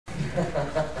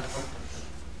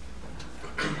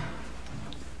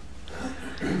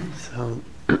So,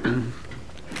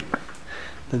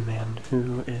 the man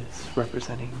who is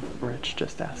representing Rich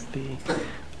just asked the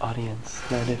audience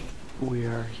that if we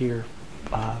are here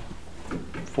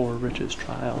for Rich's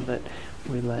trial, that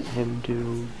we let him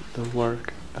do the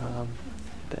work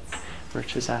that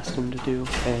Rich has asked him to do,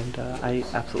 and I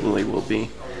absolutely will be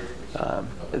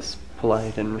as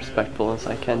polite and respectful as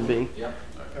I can be.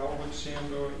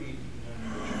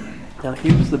 Now,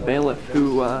 he was the bailiff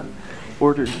who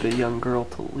ordered the young girl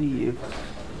to leave.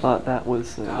 Thought that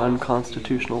was an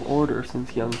unconstitutional order,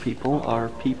 since young people are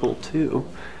people too,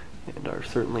 and are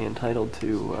certainly entitled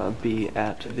to be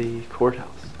at the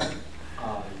courthouse,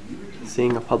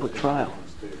 seeing a public trial.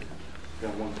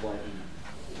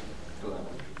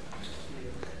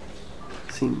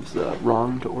 Seems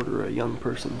wrong to order a young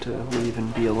person to leave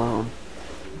and be alone.